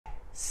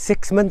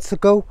6 months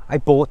ago, I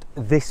bought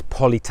this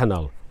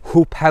polytunnel,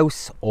 hoop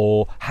house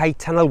or high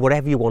tunnel,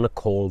 whatever you want to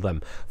call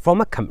them,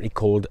 from a company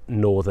called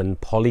Northern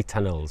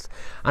Polytunnels,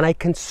 and I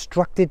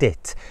constructed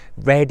it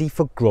ready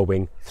for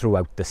growing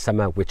throughout the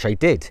summer, which I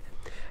did.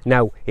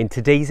 Now, in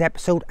today's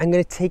episode, I'm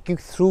going to take you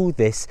through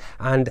this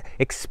and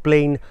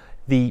explain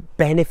the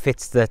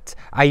benefits that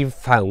I've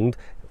found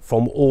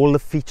from all the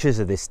features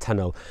of this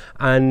tunnel,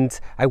 and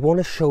I want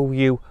to show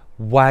you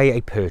why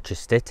I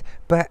purchased it,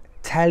 but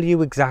tell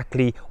you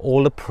exactly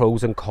all the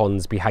pros and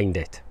cons behind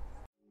it.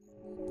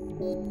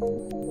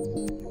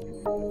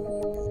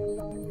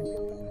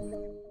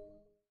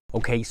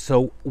 Okay,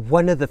 so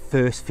one of the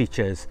first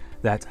features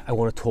that I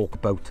want to talk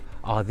about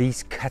are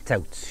these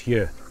cutouts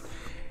here.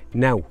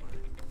 Now,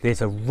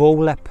 there's a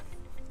roll-up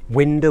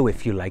window,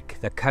 if you like,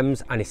 that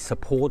comes and is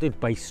supported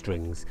by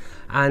strings,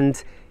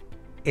 and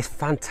it's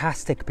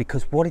fantastic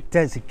because what it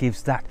does, it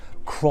gives that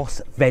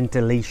cross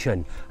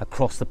ventilation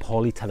across the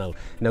polytunnel.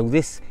 Now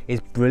this is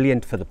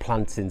brilliant for the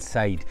plants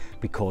inside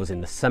because in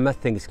the summer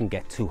things can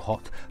get too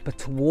hot, but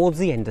towards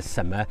the end of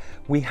summer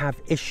we have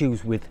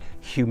issues with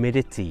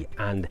humidity,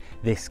 and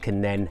this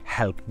can then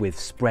help with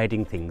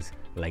spreading things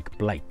like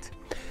blight.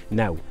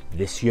 Now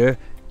this year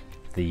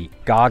the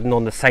garden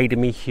on the side of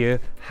me here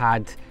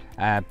had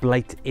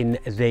blight in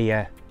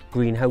their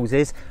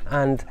greenhouses,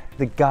 and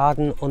the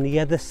garden on the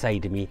other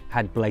side of me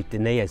had blight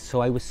in theirs, so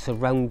I was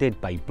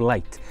surrounded by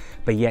blight,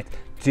 but yet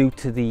due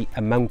to the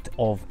amount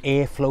of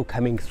airflow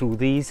coming through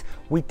these,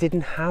 we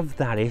didn't have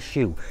that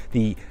issue.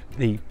 The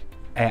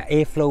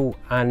airflow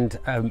and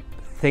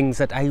things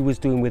that I was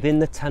doing within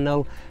the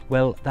tunnel,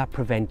 well, that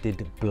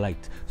prevented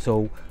blight.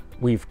 So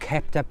we've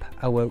kept up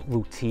our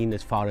routine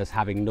as far as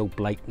having no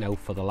blight now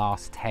for the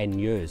last 10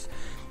 years,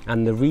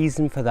 and the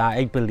reason for that,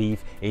 I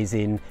believe, is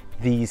in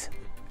these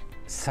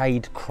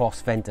side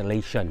cross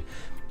ventilation.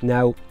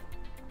 Now,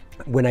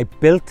 when I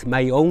built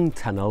my own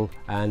tunnel,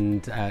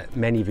 and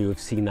many of you have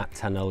seen that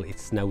tunnel,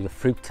 it's now the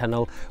fruit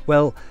tunnel,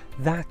 well,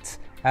 that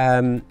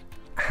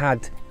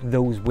had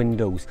those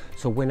windows.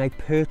 So when I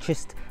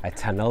purchased a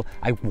tunnel,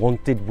 I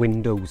wanted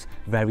windows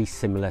very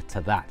similar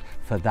to that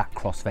for that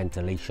cross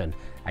ventilation.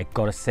 I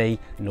gotta say,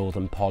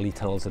 Northern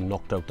Polytunnels are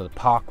knocked out of the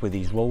park with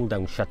these roll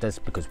down shutters,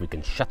 because we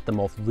can shut them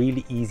off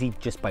really easy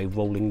just by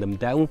rolling them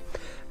down,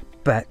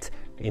 but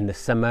in the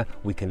summer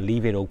we can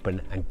leave it open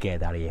and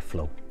get that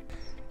airflow.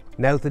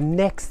 Now the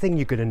next thing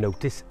you're going to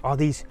notice are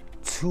these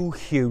two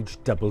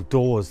huge double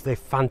doors. They're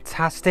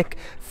fantastic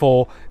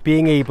for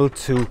being able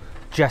to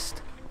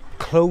just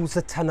close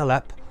the tunnel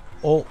up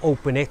or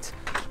open it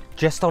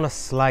just on a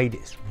slide.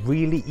 It's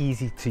really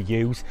easy to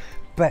use,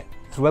 but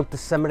throughout the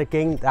summer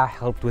again that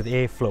helped with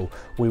airflow.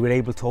 We were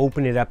able to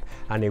open it up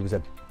and it was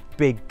a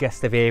big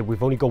gust of air.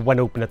 We've only got one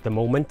open at the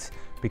moment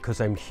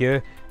because I'm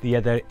here, the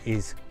other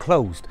is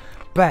closed,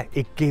 but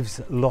it gives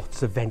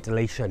lots of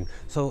ventilation,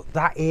 so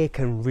that air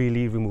can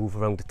really remove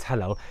around the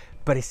tunnel.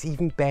 But it's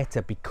even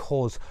better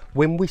because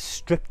when we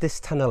stripped this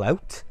tunnel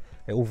out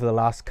over the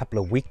last couple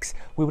of weeks,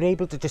 we were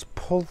able to just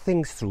pull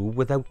things through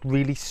without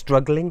really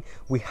struggling.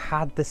 We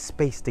had the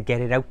space to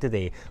get it out of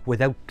there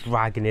without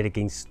dragging it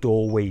against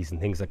doorways and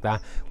things like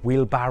that.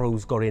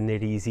 Wheelbarrows got in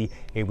there easy.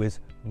 It was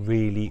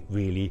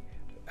really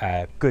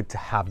good to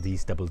have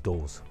these double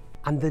doors.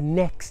 And the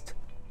next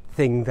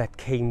thing that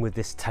came with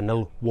this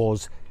tunnel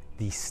was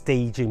the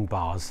staging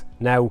bars.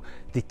 Now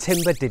the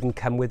timber didn't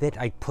come with it,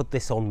 I put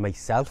this on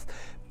myself,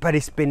 but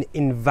it's been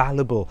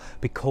invaluable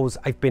because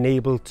I've been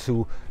able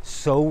to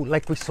sow,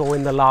 like we saw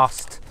in the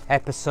last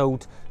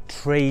episode,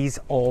 trays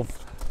of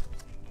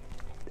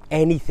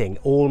anything.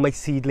 All my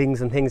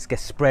seedlings and things get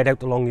spread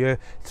out along here.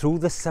 Through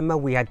the summer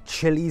we had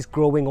chilies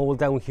growing all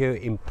down here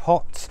in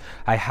pots.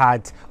 I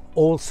had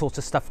all sorts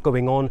of stuff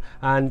going on,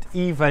 and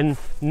even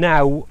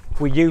now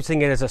we're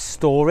using it as a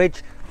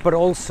storage, but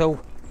also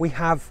we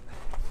have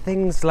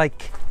things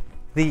like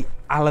the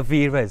aloe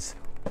veras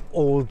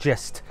all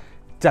just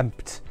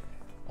dumped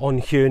on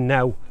here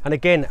now. And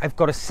again, I've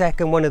got a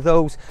second one of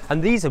those,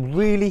 and these are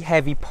really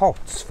heavy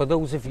pots. For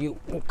those of you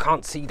who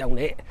can't see down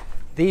there,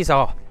 these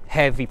are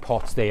heavy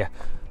pots. They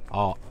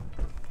are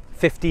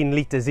 15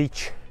 litres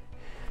each,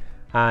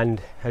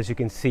 and as you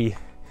can see,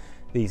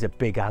 these are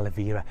big aloe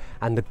vera,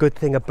 and the good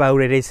thing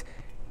about it is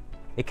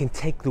it can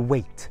take the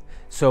weight,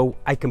 so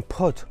I can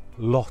put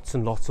lots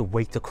and lots of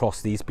weight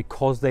across these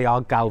because they are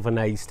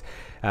galvanized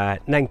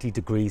 90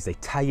 degrees. They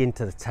tie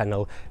into the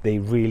tunnel. They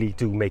really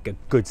do make a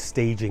good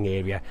staging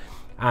area,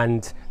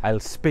 and I'll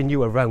spin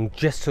you around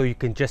just so you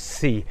can just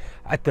see.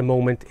 At the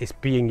moment it's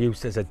being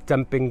used as a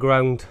dumping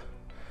ground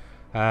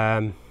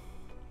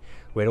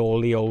where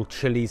all the old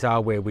chilies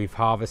are, where we've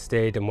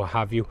harvested and what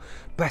have you,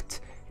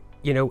 but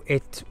you know,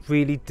 it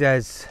really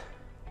does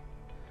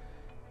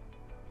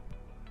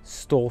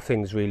store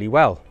things really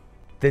well.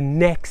 The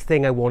next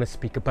thing I want to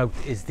speak about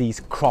is these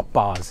crop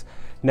bars.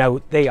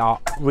 Now they are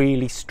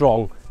really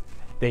strong.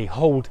 They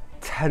hold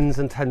tons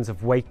and tons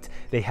of weight.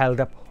 They held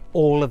up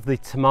all of the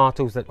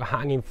tomatoes that were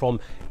hanging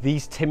from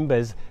these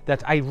timbers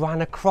that I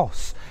ran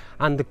across.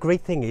 And the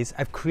great thing is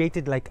I've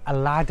created like a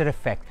ladder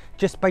effect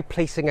just by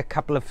placing a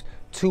couple of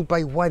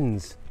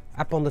 2x1s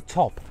up on the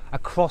top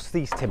across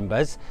these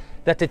timbers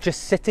that are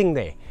just sitting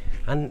there.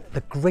 And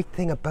the great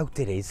thing about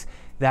it is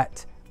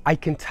that I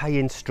can tie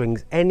in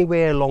strings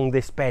anywhere along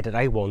this bed that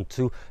I want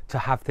to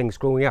have things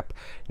growing up.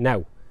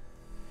 Now,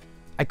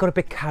 I got a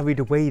bit carried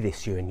away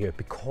this year and year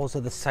because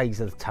of the size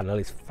of the tunnel.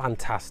 It's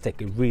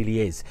fantastic, it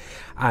really is.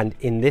 And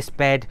in this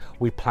bed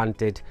we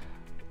planted,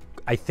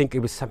 I think it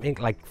was something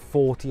like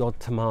 40 odd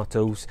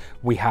tomatoes.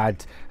 We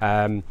had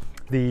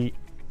the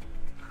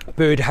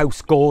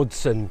birdhouse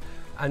gourds and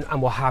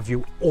what have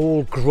you,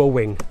 all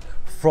growing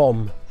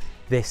from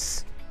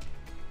this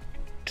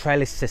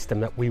trellis system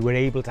that we were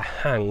able to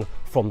hang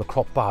from the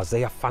crop bars.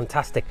 They are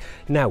fantastic.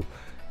 Now,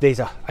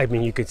 I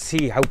mean, you can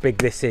see how big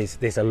this is.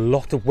 There's a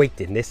lot of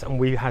weight in this, and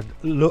we had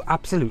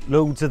absolute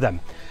loads of them.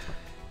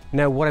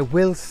 Now, what I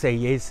will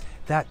say is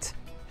that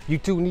you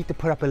do need to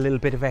put up a little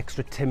bit of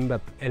extra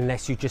timber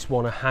unless you just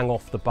want to hang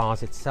off the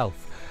bars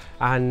itself.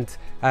 And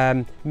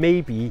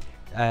maybe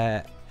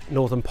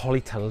Northern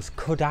Polytunnels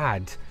could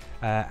add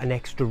an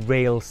extra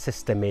rail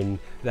system in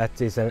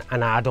that is an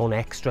add-on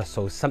extra,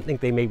 so something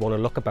they may want to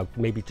look about,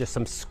 maybe just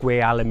some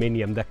square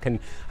aluminium that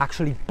can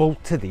actually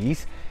bolt to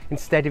these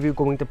instead of you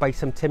going to buy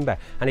some timber,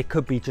 and it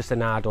could be just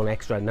an add-on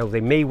extra. Now,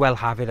 they may well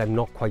have it, I'm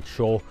not quite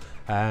sure,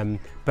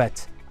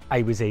 but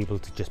I was able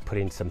to just put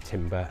in some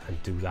timber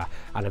and do that,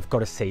 and I've got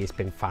to say it's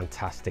been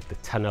fantastic. The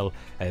tunnel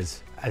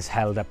has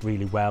held up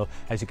really well.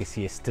 As you can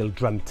see, it's still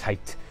drum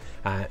tight,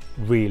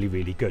 really,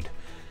 really good.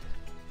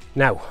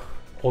 Now,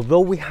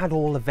 although we had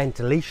all the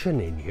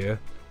ventilation in here,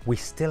 we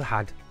still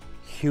had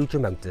huge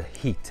amount of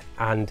heat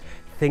and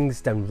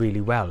things done really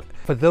well.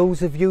 For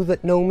those of you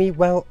that know me,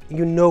 well,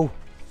 you know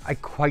I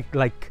quite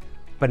like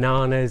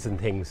bananas and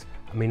things.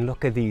 I mean,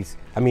 look at these.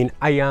 I mean,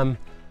 I am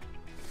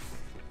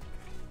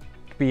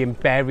being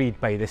buried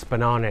by this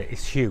banana.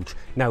 It's huge.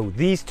 Now,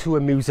 these two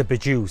are Musa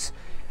Bajus.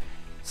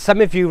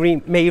 Some of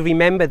you may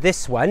remember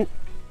this one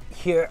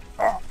here.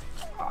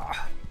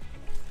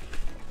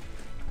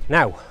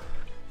 Now,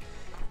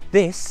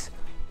 this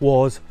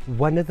was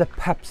one of the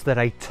pups that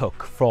I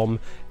took from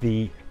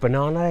the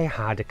banana I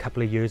had a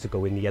couple of years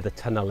ago in the other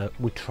tunnel that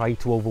we tried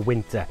to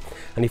overwinter.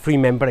 And if you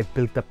remember, I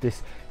built up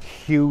this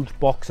huge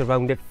box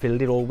around it,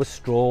 filled it all with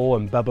straw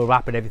and bubble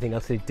wrap and everything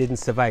else. It didn't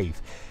survive.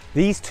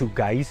 These two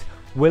guys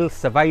will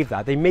survive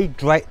that. They may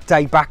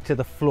die back to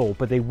the floor,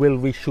 but they will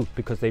reshoot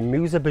because they're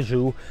Musa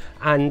Baju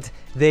and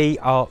they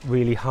are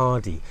really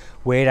hardy.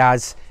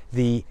 Whereas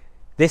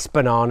this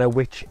banana,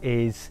 which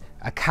is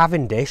a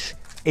Cavendish,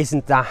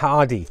 isn't that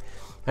hardy.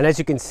 And as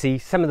you can see,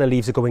 some of the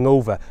leaves are going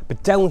over,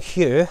 but down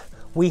here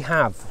we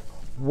have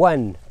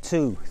 1,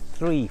 2,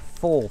 3,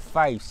 4,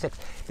 5, 6,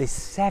 there's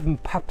 7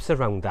 pups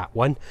around that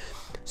one.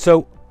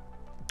 So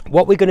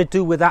what we're going to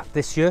do with that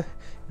this year,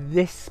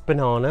 this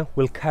banana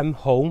will come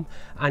home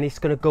and it's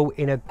going to go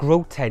in a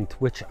grow tent,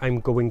 which I'm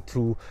going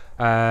to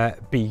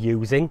be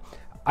using.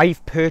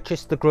 I've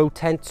purchased the grow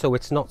tent, so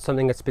it's not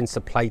something that's been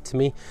supplied to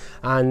me,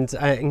 and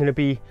I'm going to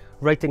be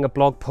writing a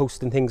blog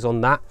post and things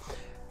on that.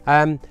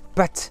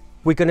 But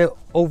we're going to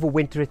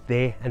overwinter it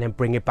there and then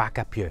bring it back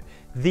up here.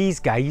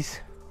 These guys,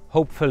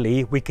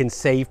 hopefully we can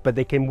save, but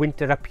they can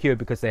winter up here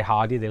because they're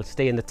hardy. They'll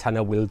stay in the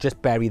tunnel. We'll just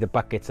bury the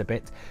buckets a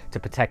bit to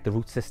protect the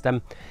root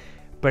system.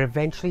 But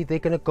eventually they're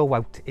going to go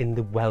out in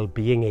the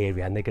well-being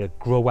area and they're going to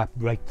grow up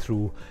right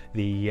through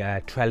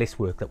the trellis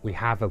work that we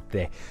have out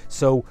there.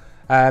 So,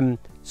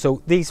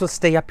 so these will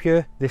stay up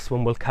here. This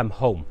one will come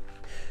home.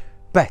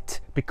 But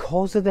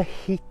because of the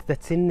heat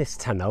that's in this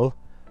tunnel,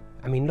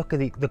 I mean, look at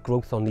the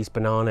growth on these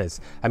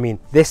bananas. I mean,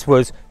 this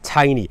was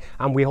tiny.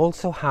 And we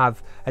also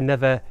have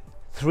another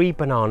 3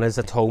 bananas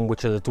at home,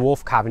 which are the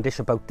dwarf Cavendish,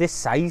 about this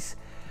size.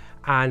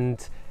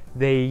 And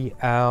they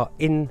are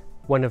in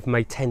one of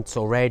my tents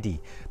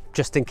already,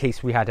 just in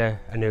case we had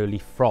an early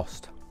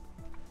frost.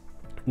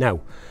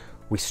 Now,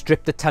 we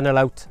stripped the tunnel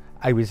out.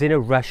 I was in a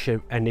rush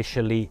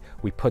initially.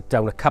 We put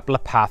down a couple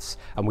of paths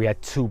and we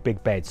had 2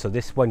 big beds. So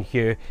this one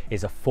here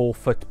is a 4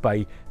 foot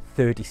by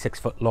 36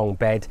 foot long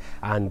bed,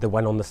 and the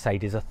one on the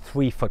side is a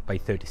 3 foot by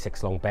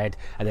 36 long bed.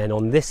 And then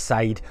on this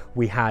side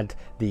we had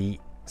the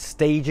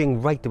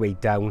staging right the way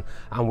down,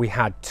 and we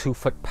had 2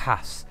 foot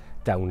paths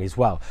down as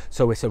well.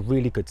 So it's a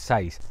really good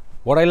size.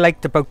 What I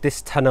liked about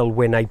this tunnel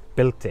when I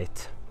built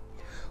it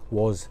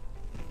was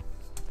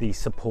the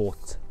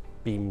support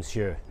beams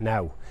here.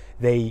 Now,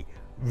 they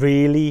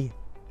really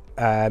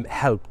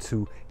help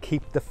to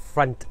keep the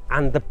front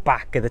and the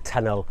back of the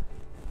tunnel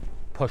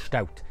pushed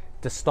out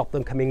to stop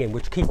them coming in,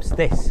 which keeps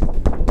this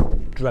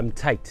drum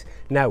tight.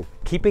 Now,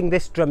 keeping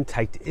this drum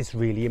tight is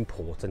really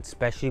important,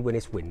 especially when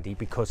it's windy,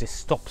 because it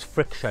stops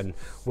friction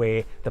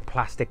where the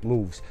plastic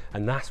moves,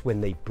 and that's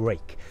when they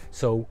break.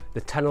 So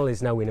the tunnel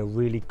is now in a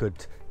really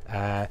good,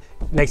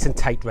 nice and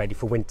tight, ready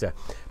for winter.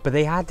 But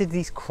they added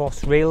these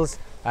cross rails,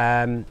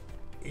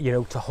 you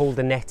know, to hold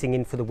the netting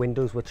in for the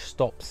windows, which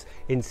stops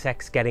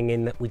insects getting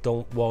in that we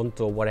don't want,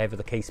 or whatever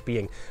the case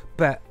being.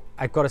 But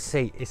I've got to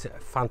say, it's a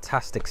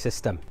fantastic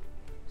system.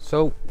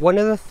 So one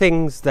of the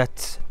things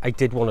that I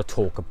did want to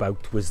talk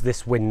about was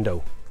this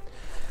window.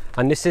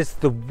 And this is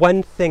the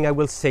one thing I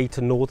will say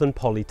to Northern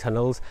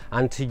Polytunnels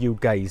and to you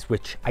guys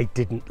which I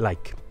didn't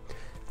like.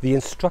 The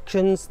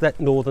instructions that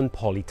Northern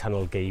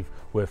Polytunnel gave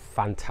were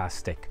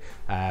fantastic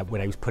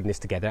when I was putting this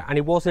together, and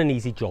it wasn't an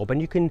easy job,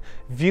 and you can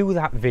view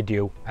that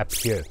video up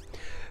here.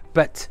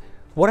 But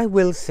what I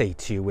will say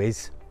to you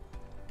is,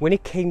 when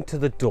it came to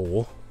the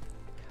door,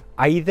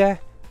 either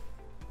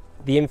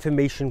the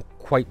information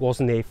quite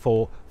wasn't there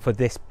for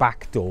this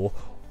back door,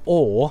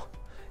 or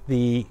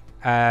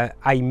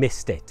I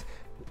missed it.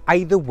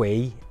 Either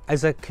way,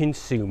 as a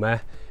consumer,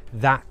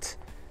 that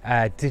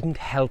didn't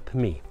help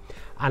me.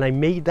 And I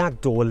made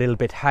that door a little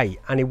bit high,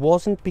 and it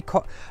wasn't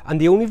because, and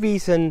the only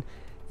reason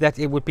that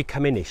it would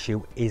become an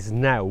issue is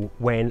now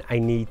when I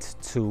need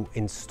to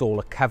install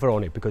a cover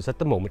on it, because at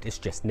the moment it's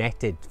just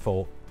netted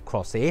for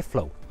cross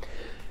airflow.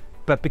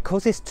 But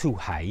because it's too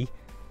high,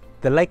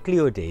 the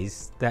likelihood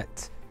is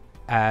that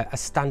a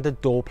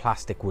standard door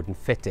plastic wouldn't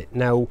fit it.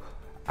 Now,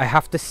 I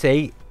have to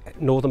say,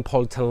 Northern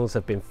Polytunnels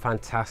have been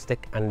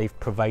fantastic, and they've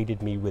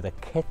provided me with a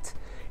kit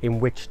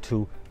in which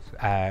to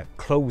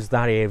close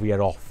that area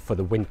off for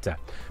the winter,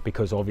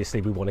 because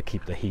obviously we want to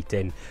keep the heat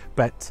in.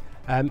 But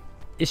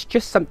it's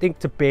just something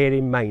to bear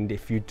in mind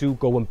if you do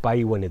go and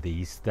buy one of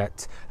these,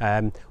 that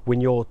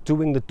when you're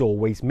doing the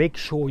doorways, make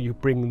sure you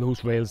bring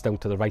those rails down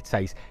to the right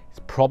size. It's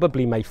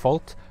probably my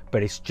fault,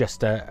 but it's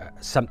just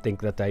something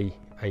that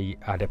I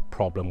had a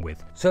problem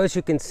with. So as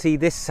you can see,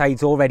 this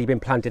side's already been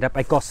planted up.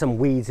 I got some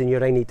weeds in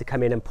here I need to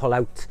come in and pull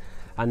out,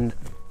 and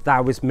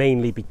that was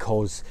mainly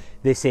because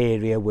this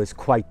area was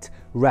quite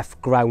rough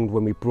ground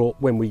when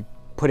we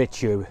put it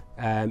here.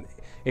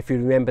 If you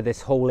remember,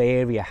 this whole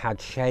area had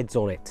sheds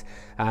on it,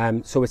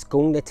 so it's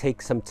going to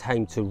take some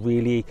time to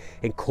really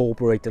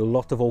incorporate a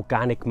lot of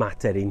organic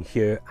matter in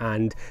here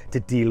and to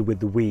deal with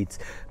the weeds,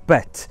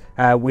 but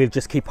we'll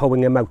just keep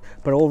hoeing them out.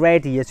 But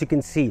already, as you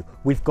can see,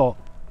 we've got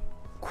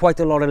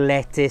quite a lot of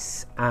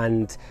lettuce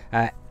and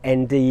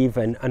endive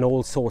and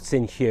all sorts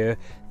in here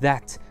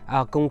that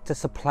are going to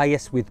supply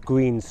us with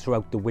greens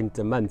throughout the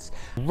winter months.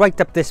 Right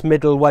up this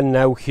middle one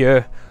now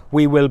here,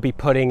 we will be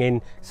putting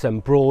in some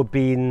broad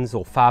beans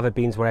or fava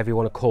beans, whatever you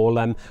want to call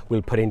them.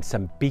 We'll put in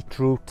some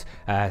beetroot,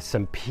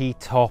 some pea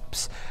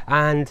tops,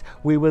 and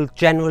we will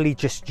generally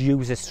just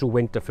use this through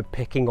winter for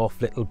picking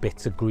off little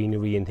bits of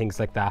greenery and things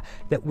like that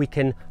we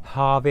can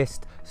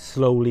harvest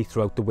slowly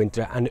throughout the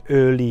winter and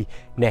early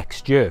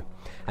next year.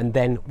 And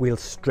then we'll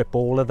strip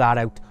all of that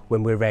out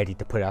when we're ready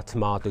to put our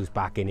tomatoes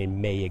back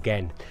in May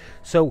again.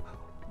 So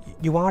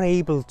you are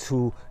able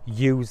to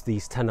use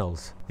these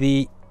tunnels.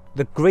 The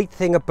great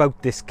thing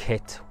about this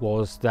kit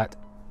was that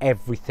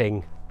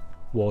everything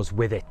was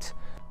with it.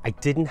 I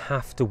didn't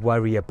have to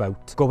worry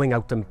about going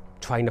out and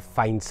trying to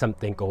find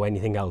something or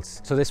anything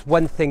else. So this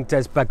one thing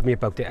does bug me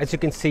about it. As you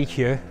can see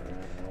here,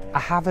 I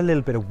have a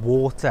little bit of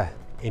water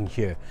in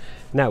here.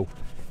 Now,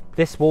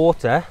 this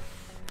water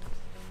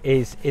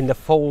is in the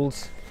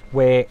folds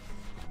where,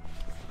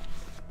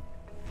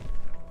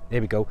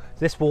 there we go,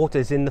 this water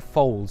is in the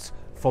folds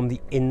from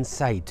the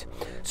inside.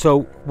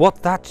 So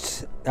what that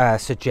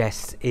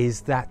suggests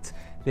is that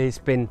there's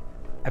been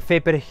a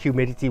fair bit of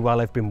humidity while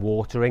I've been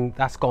watering.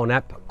 That's gone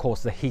up. Of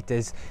course, the heat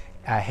is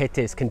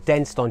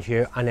condensed on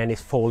here, and then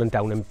it's fallen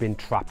down and been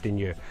trapped in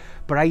here.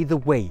 But either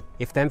way,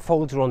 if them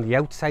folds are on the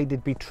outside,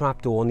 it'd be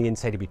trapped, or on the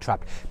inside, it'd be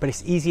trapped. But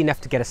it's easy enough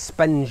to get a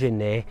sponge in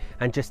there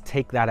and just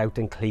take that out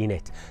and clean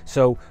it.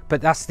 So, but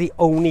that's the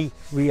only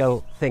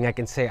real thing I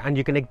can say. And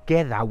you're going to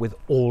get that with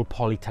all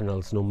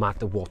polytunnels, no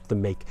matter what they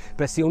make.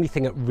 But it's the only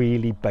thing that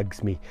really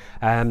bugs me.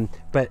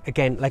 But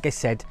again, like I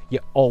said,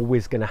 you're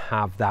always going to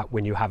have that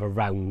when you have a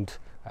round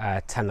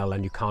tunnel,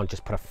 and you can't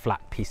just put a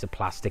flat piece of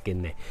plastic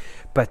in there.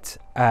 But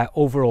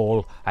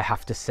overall, I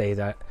have to say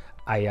that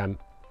I am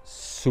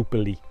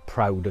superly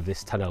proud of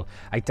this tunnel.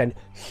 I've done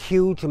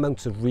huge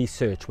amounts of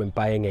research when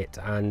buying it,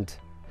 and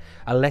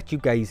I'll let you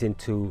guys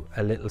into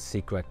a little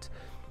secret.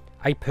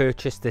 I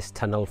purchased this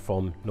tunnel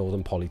from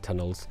Northern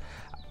Polytunnels,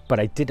 but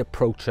I did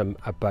approach them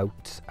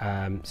about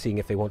seeing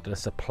if they wanted to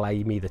supply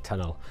me the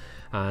tunnel,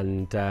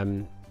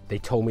 and they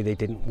told me they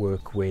didn't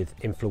work with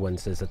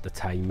influencers at the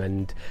time,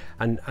 and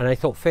I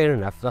thought, fair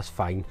enough, that's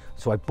fine.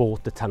 So I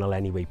bought the tunnel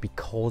anyway,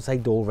 because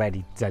I'd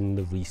already done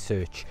the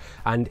research.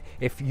 And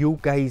if you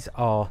guys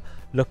are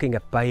looking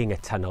at buying a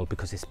tunnel,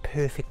 because it's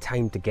perfect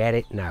time to get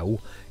it now,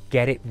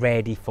 get it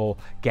ready for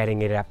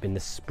getting it up in the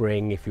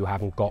spring if you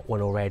haven't got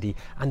one already,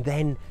 and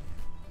then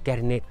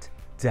getting it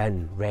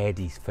done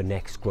ready for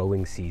next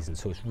growing season.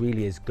 So it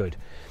really is good.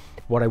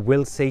 What I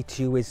will say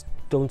to you is,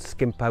 don't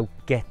skimp out,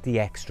 get the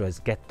extras,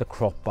 get the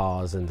crop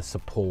bars and the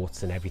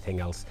supports and everything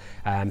else.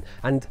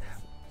 And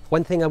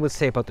one thing I will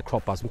say about the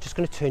crop bars, I'm just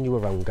going to turn you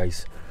around,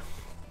 guys.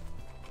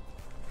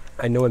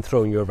 I know I'm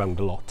throwing you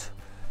around a lot.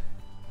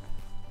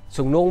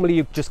 So normally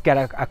you just get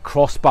a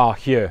crossbar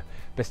here,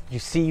 but you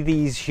see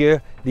these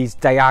here, these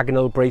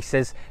diagonal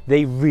braces,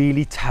 they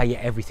really tie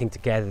everything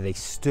together. They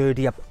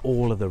sturdy up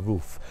all of the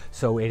roof.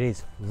 So it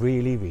is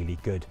really, really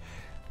good.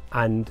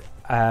 And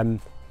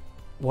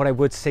what I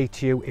would say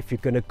to you, if you're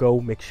going to go,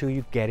 make sure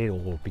you get it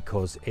all,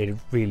 because it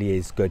really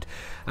is good.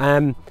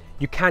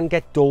 You can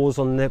get doors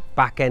on the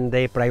back end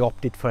there, but I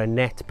opted for a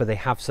net, but they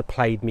have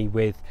supplied me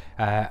with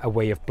a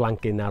way of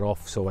blanking that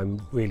off, so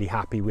I'm really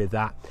happy with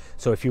that.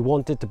 So if you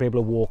wanted to be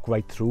able to walk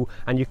right through,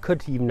 and you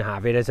could even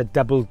have it as a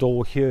double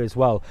door here as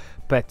well,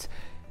 but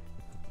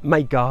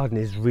my garden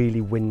is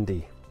really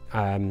windy.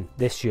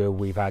 This year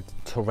we've had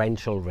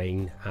torrential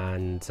rain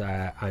and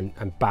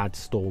bad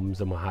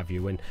storms and what have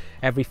you, and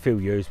every few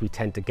years we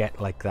tend to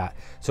get like that.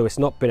 So it's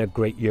not been a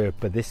great year,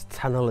 but this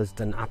tunnel has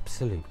done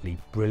absolutely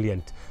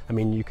brilliant. I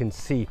mean, you can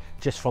see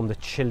just from the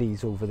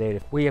chilies over there,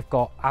 we have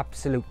got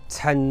absolute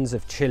tons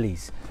of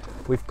chilies.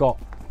 We've got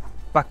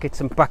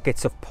buckets and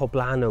buckets of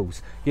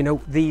poblanos. You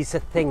know, these are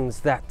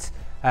things that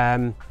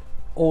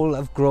all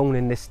have grown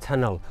in this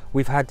tunnel.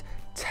 We've had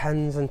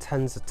tons and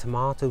tons of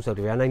tomatoes out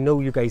here, and I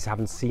know you guys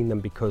haven't seen them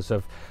because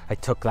of I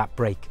took that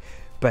break,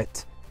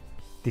 but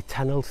the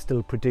tunnel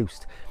still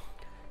produced.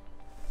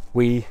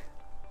 We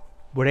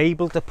were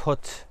able to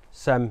put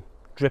some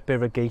drip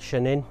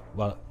irrigation in,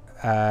 well,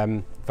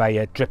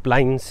 via drip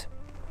lines.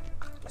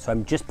 So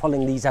I'm just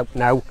pulling these out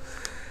now,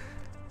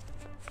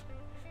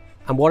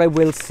 and what I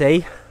will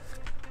say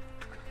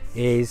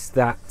is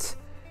that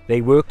they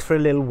worked for a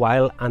little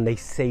while and they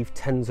saved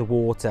tons of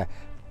water,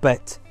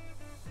 but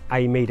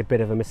I made a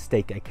bit of a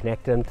mistake. I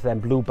connected them to them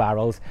blue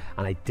barrels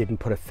and I didn't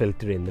put a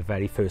filter in the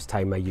very first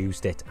time I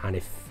used it, and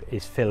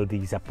it filled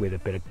these up with a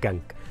bit of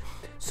gunk.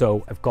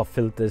 So I've got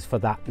filters for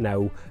that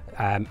now,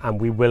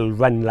 and we will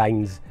run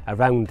lines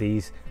around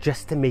these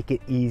just to make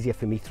it easier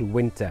for me through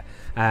winter.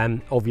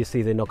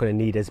 Obviously they're not going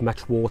to need as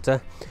much water,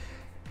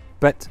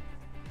 but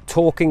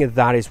talking of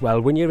that as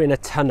well, when you're in a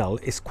tunnel,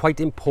 it's quite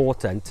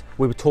important.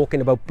 We were talking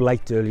about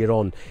blight earlier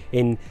on,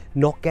 in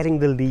not getting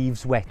the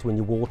leaves wet when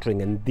you're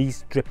watering, and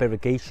these drip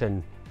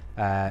irrigation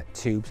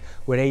tubes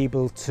were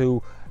able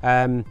to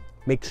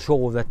make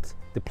sure that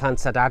the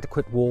plants had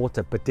adequate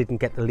water but didn't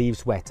get the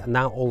leaves wet, and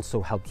that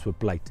also helps with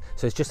blight.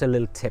 So it's just a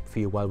little tip for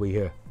you while we're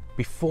here.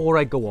 Before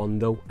I go on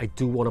though, I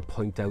do want to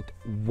point out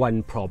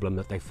one problem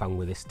that I found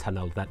with this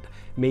tunnel, that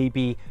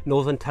maybe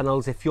Northern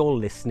Tunnels, if you're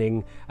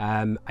listening,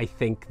 I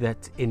think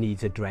that it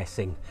needs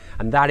addressing,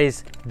 and that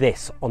is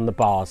this on the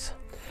bars.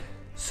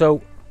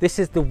 So this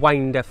is the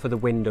winder for the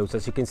windows,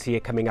 as you can see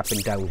it coming up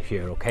and down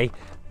here, okay?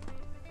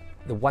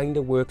 The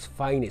winder works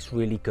fine, it's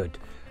really good.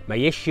 My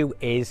issue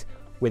is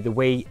with the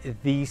way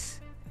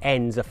these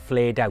ends are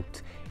flared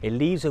out. It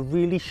leaves a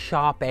really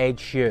sharp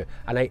edge here,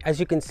 and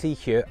as you can see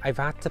here, I've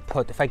had to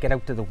put, if I get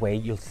out of the way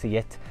you'll see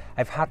it,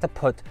 I've had to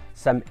put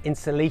some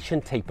insulation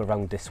tape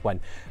around this one,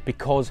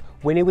 because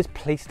when it was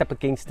placed up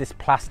against this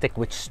plastic,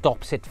 which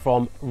stops it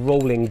from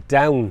rolling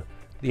down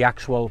the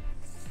actual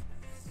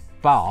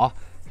bar,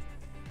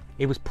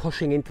 it was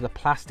pushing into the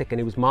plastic and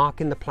it was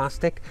marking the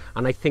plastic,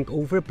 and I think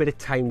over a bit of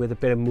time with a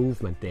bit of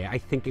movement there, I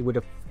think it would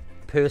have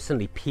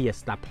personally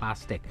pierced that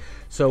plastic.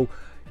 So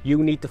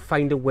you need to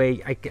find a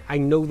way. I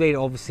know they're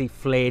obviously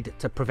flared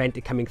to prevent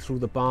it coming through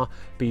the bar,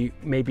 but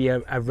maybe a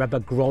rubber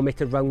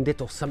grommet around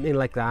it or something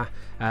like that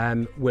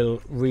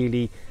will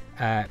really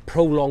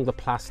prolong the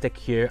plastic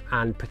here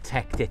and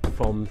protect it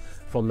from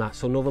that.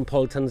 So Northern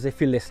Polytunnels,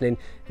 if you're listening,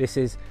 this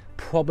is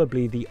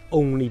probably the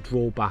only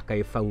drawback I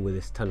have found with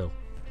this tunnel.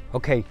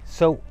 Okay,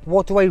 so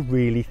what do I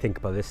really think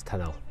about this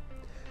tunnel?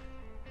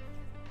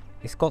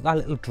 It's got that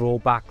little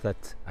drawback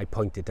that I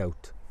pointed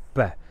out,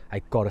 but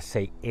I gotta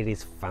say it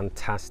is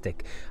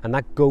fantastic, and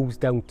that goes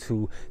down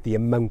to the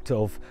amount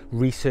of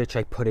research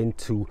I put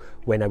into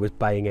when I was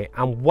buying it,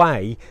 and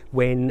why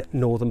when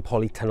Northern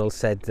Polytunnel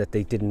said that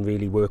they didn't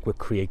really work with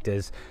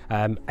creators,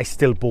 I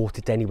still bought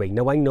it anyway.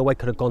 Now I know I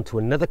could have gone to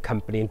another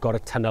company and got a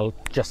tunnel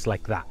just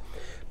like that,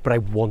 but I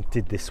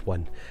wanted this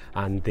one,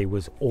 and there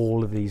was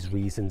all of these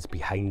reasons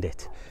behind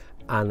it,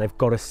 and I've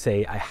got to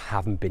say I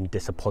haven't been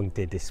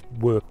disappointed. It's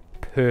worked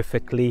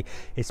perfectly.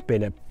 It's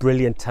been a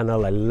brilliant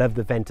tunnel. I love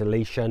the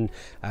ventilation.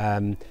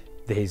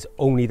 There's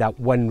only that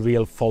one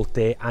real fault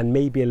there, and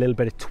maybe a little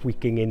bit of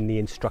tweaking in the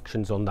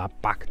instructions on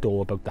that back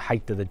door about the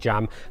height of the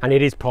jamb, and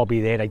it is probably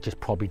there, I just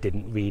probably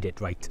didn't read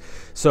it right.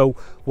 So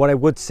what I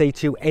would say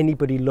to you,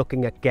 anybody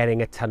looking at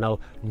getting a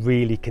tunnel,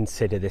 really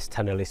consider this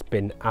tunnel. It's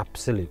been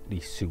absolutely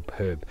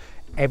superb.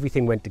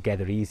 Everything went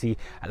together easy.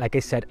 Like I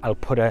said, I'll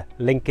put a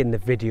link in the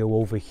video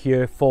over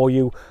here for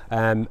you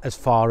as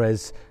far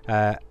as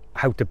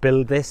how to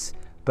build this,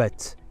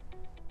 but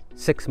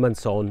 6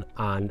 months on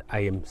and I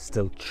am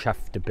still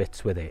chuffed to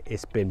bits with it.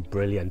 It's been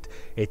brilliant.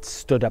 It's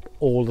stood up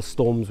all the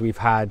storms we've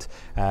had.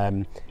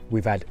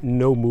 We've had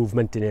no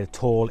movement in it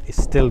at all.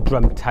 It's still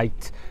drum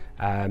tight.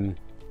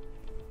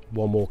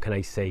 What more can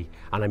I say?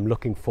 And I'm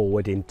looking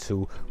forward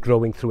into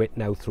growing through it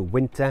now through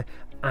winter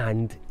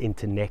and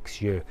into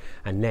next year.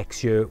 And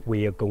next year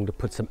we are going to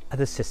put some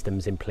other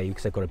systems in play,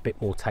 because I've got a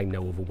bit more time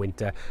now over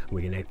winter.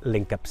 We're going to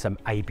link up some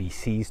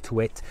IBCs to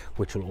it,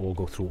 which will all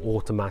go through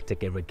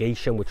automatic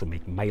irrigation, which will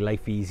make my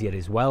life easier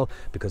as well,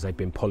 because I've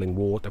been pulling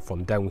water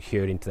from down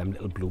here into them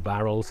little blue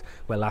barrels.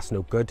 Well, that's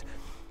no good.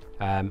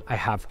 I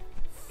have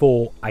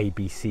 4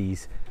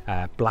 IBCs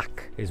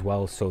black as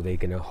well, so they're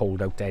going to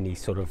hold out any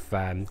sort of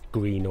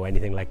green or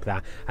anything like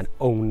that, and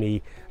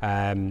only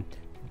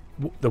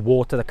the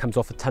water that comes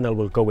off the tunnel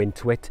will go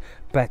into it,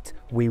 but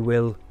we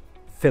will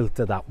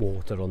filter that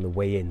water on the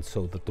way in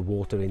so that the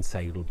water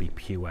inside will be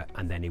pure,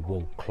 and then it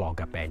won't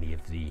clog up any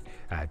of the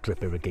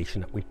drip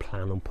irrigation that we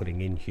plan on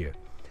putting in here.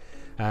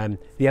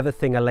 The other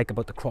thing I like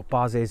about the crop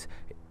bars is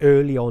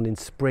early on in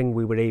spring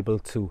we were able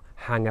to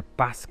hang up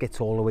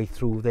baskets all the way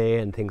through there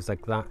and things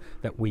like that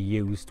that we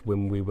used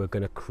when we were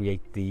going to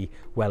create the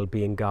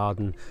well-being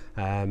garden.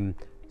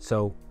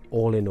 So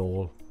all in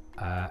all,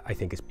 I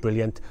think it's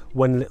brilliant.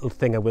 One little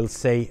thing I will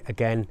say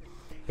again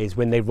is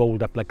when they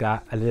rolled up like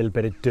that, a little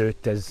bit of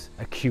dirt does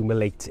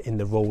accumulate in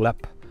the roll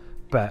up,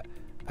 but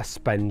a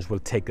sponge will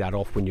take that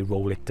off when you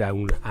roll it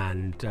down,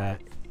 and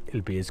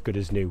it'll be as good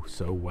as new.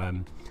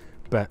 So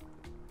but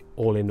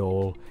all in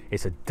all,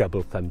 it's a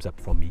double thumbs up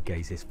from me,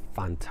 guys. It's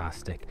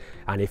fantastic.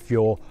 And if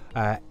you're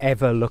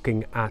ever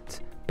looking at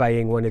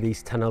buying one of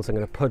these tunnels, I'm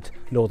going to put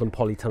Northern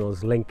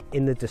Polytunnel's link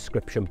in the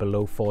description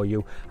below for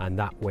you, and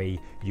that way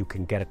you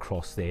can get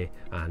across there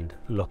and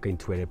look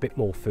into it a bit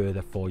more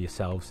further for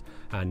yourselves,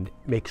 and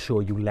make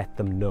sure you let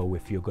them know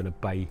if you're going to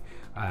buy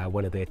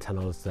one of their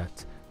tunnels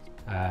that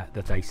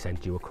I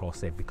sent you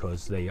across there,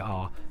 because they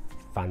are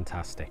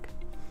fantastic.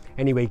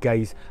 Anyway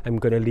guys, I'm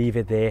going to leave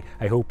it there.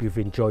 I hope you've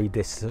enjoyed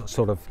this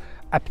sort of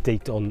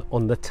update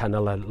on the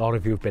tunnel. A lot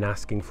of you have been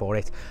asking for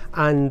it,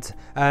 and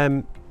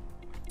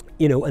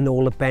you know, and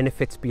all the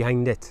benefits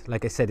behind it.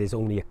 Like I said, there's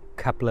only a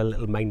couple of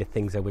little minor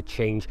things I would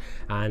change,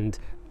 and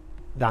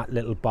that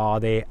little bar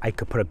there, I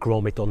could put a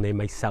grommet on there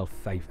myself.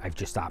 I've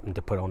just happened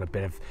to put on a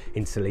bit of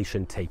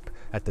insulation tape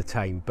at the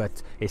time,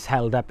 but it's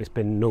held up. It's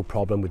been no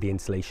problem with the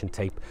insulation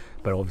tape,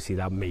 but obviously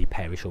that may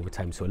perish over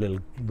time, so a little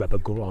rubber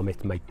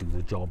grommet might do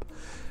the job.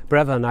 But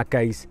other than that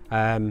guys,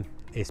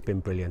 it's been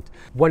brilliant.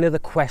 One of the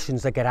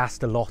questions I get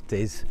asked a lot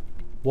is,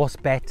 what's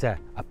better,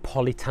 a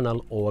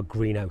polytunnel or a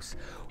greenhouse?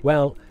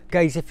 Well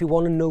guys, if you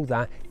want to know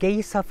that, get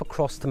yourself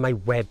across to my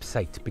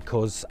website,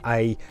 because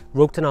I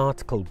wrote an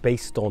article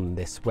based on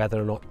this, whether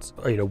or not,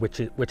 you know,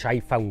 which I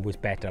found was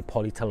better, a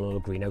polytunnel or a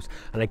greenhouse,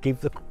 and I give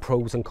the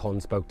pros and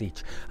cons about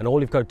each. And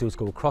all you've got to do is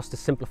go across to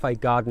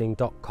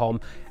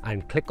simplifiedgardening.com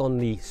and click on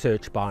the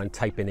search bar and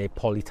type in a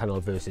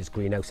polytunnel versus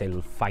greenhouse, and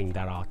it'll find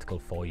that article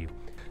for you.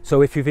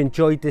 So if you've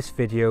enjoyed this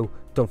video,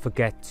 don't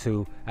forget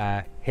to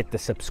hit the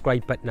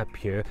subscribe button up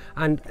here,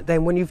 and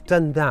then when you've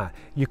done that,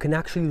 you can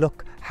actually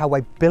look how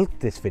I built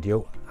this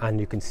video, and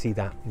you can see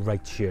that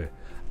right here.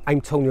 I'm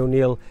Tony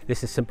O'Neill.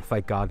 This is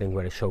Simplified Gardening,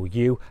 where I show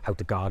you how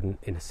to garden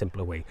in a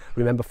simpler way.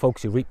 Remember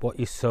folks, you reap what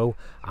you sow,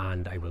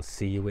 and I will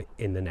see you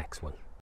in the next one.